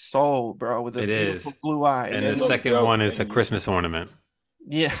into your soul, bro, with the It beautiful is. blue eyes. And They the look second dope, one is a man. Christmas ornament.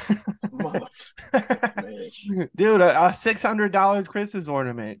 Yeah. Motherfucker, man. Dude, a $600 Christmas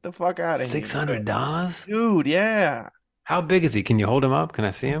ornament. The fuck out of here. $600? Dude, yeah. How big is he? Can you hold him up? Can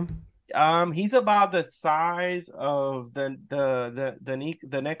I see him? He's about the size of the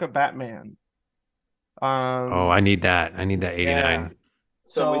neck of Batman. Oh, I need that. I need that 89.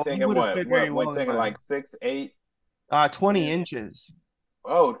 So we he thinking would've what? fit very What? well We in thinking my- like 6'8"? 20 Yeah. inches.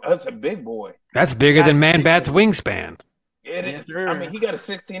 Oh, that's a big boy. That's bigger than That's Man big. Bat's wingspan. It Yes, is. sir. I mean, he got a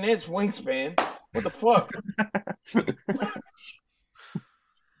 16-inch wingspan. What the fuck?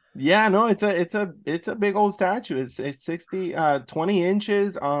 Yeah, no, it's a big old statue. It's 20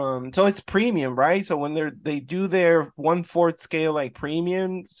 inches. So it's premium, right? So when they do their 1/4 scale like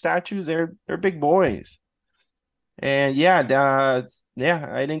premium statues, they're big boys. And yeah,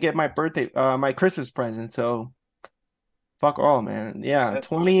 I didn't get my Christmas present, so fuck all, man. Yeah, That's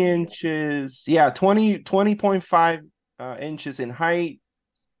 20 a shame. inches. Yeah, 20.5 inches in height.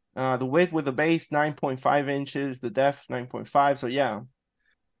 The width with the base 9.5 inches, the depth 9.5. So yeah.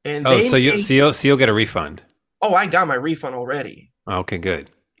 And Oh, so you'll get a refund. oh, I got my refund already. Okay,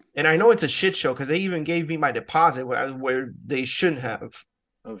 good. And I know it's a shit show because they even gave me my deposit where they shouldn't have.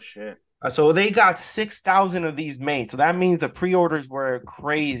 Oh shit. So they got 6,000 of these made. So that means the pre-orders were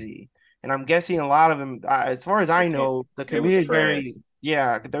crazy. And I'm guessing a lot of them, as far as I know, the was community is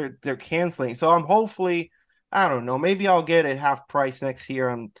trash. they're canceling. So I'm hopefully, I don't know, maybe I'll get it half price next year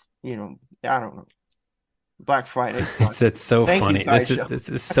on, I don't know. Black Friday sucks. It's so Thank you, funny. Sideshow. This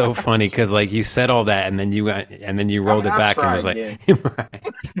is so funny because like you said all that and then you rolled it I'll back and try was like, again. right.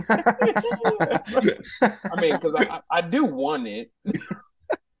 I mean, because I do want it.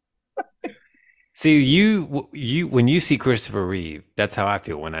 See, you when you see Christopher Reeve, that's how I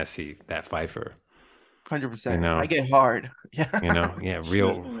feel when I see that Pfeiffer. 100%. You know. I get hard. Yeah. Yeah,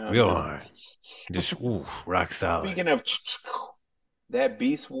 real You know, hard. Just rock solid. Speaking of that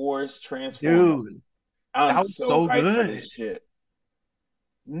Beast Wars Transformers, Dude, I'm that was so hyped for good. this shit.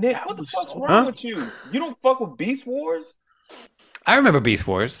 Nick, That what the was fuck's so- wrong Huh? with you? You don't fuck with Beast Wars? I remember Beast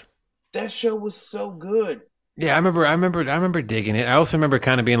Wars. That show was so good. Yeah, I remember digging it. I also remember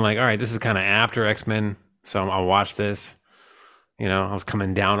kind of being like, all right, this is kind of after X-Men, so I'll watch this. I was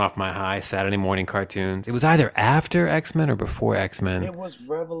coming down off my high Saturday morning cartoons. It was either after X-Men or before X-Men. It was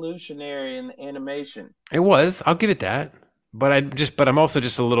revolutionary in the animation. It was. I'll give it that. But I'm also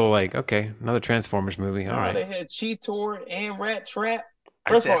just a little like, okay, another Transformers movie. All They right. had Cheetor and Rat Trap. I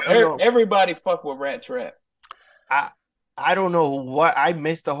First said, of I don't all, know. everybody fuck with Rat Trap. I don't know what I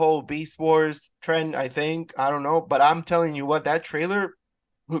missed the whole Beast Wars trend, I think. I don't know, but I'm telling you what, that trailer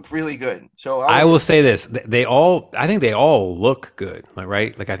looked really good. So I will say this: I think they all look good. Like,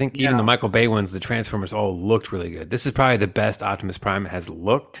 right? Like, I think even Yeah. the Michael Bay ones, the Transformers, all looked really good. This is probably the best Optimus Prime has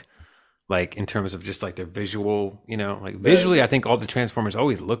looked. Like in terms of just like their visual, like visually, I think all the Transformers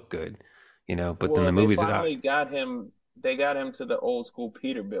always look good. But then the movies they are finally got him. They got him to the old school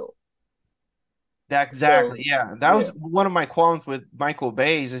Peterbilt. exactly. So, Yeah. That was one of my qualms with Michael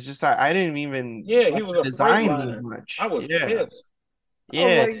Bay's. It's just I didn't even Yeah, he like was the a design Freightliner. me much. I was yeah. pissed. I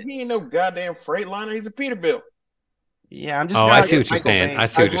Yeah. was like, he ain't no goddamn Freightliner. He's a Peterbilt. Yeah. I'm just Oh, glad I see that what you're Michael saying. Bay- I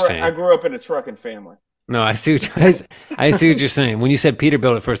see what you're I saying. grew up in a trucking family. No, I see I see what you're saying. When you said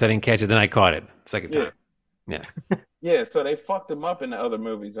Peterbilt at first, I didn't catch it. Then I caught it second Yeah. time. Yeah. Yeah, so they fucked him up in the other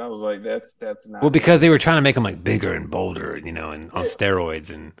movies. I was like, that's not. Well, because they were trying to make him like bigger and bolder, and on Yeah.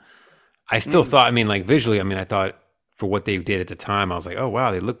 steroids. And I still thought, I mean, like visually, I thought for what they did at the time, I was like, oh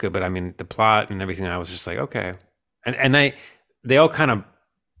wow, they look good. But I mean, the plot and everything, I was just like, okay. And they all kind of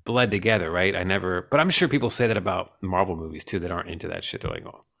bled together, right? But I'm sure people say that about Marvel movies too that aren't into that shit. They're like,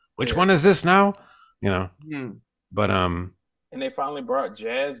 oh, which Yeah. one is this now? Hmm. But And they finally brought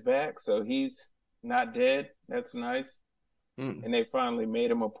Jazz back, so he's not dead. That's nice. Mm. And they finally made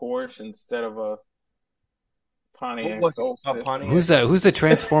him a Porsche instead of a Pontiac What was it? A Solstice. Pontiac? who's the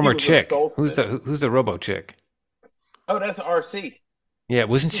Transformer He was a chick? Solstice. Who's the Robo chick? Oh, that's RC. Yeah,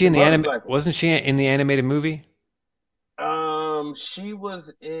 wasn't She's she in a the motorcycle. Wasn't she in the animated movie? She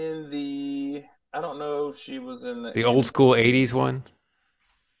was in the. I don't know if she was in The old school '80s one.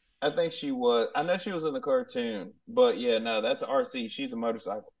 I think she was. I know she was in the cartoon, but yeah, no, that's RC. She's a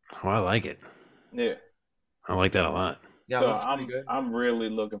motorcycle. Oh, I like it. Yeah. I like that a lot. Yeah, so that's pretty good. I'm really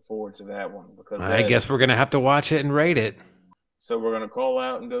looking forward to that one because I guess we're gonna have to watch it and rate it. So we're gonna call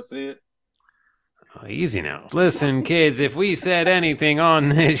out and go see it. Oh, easy now. Listen, kids, if we said anything on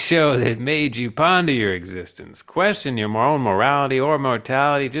this show that made you ponder your existence, question your moral morality or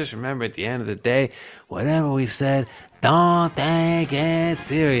mortality, just remember at the end of the day, whatever we said, don't take it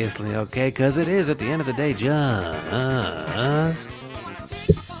seriously, okay? Because it is, at the end of the day, just...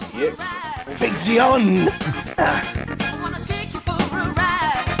 Yep. Fiction!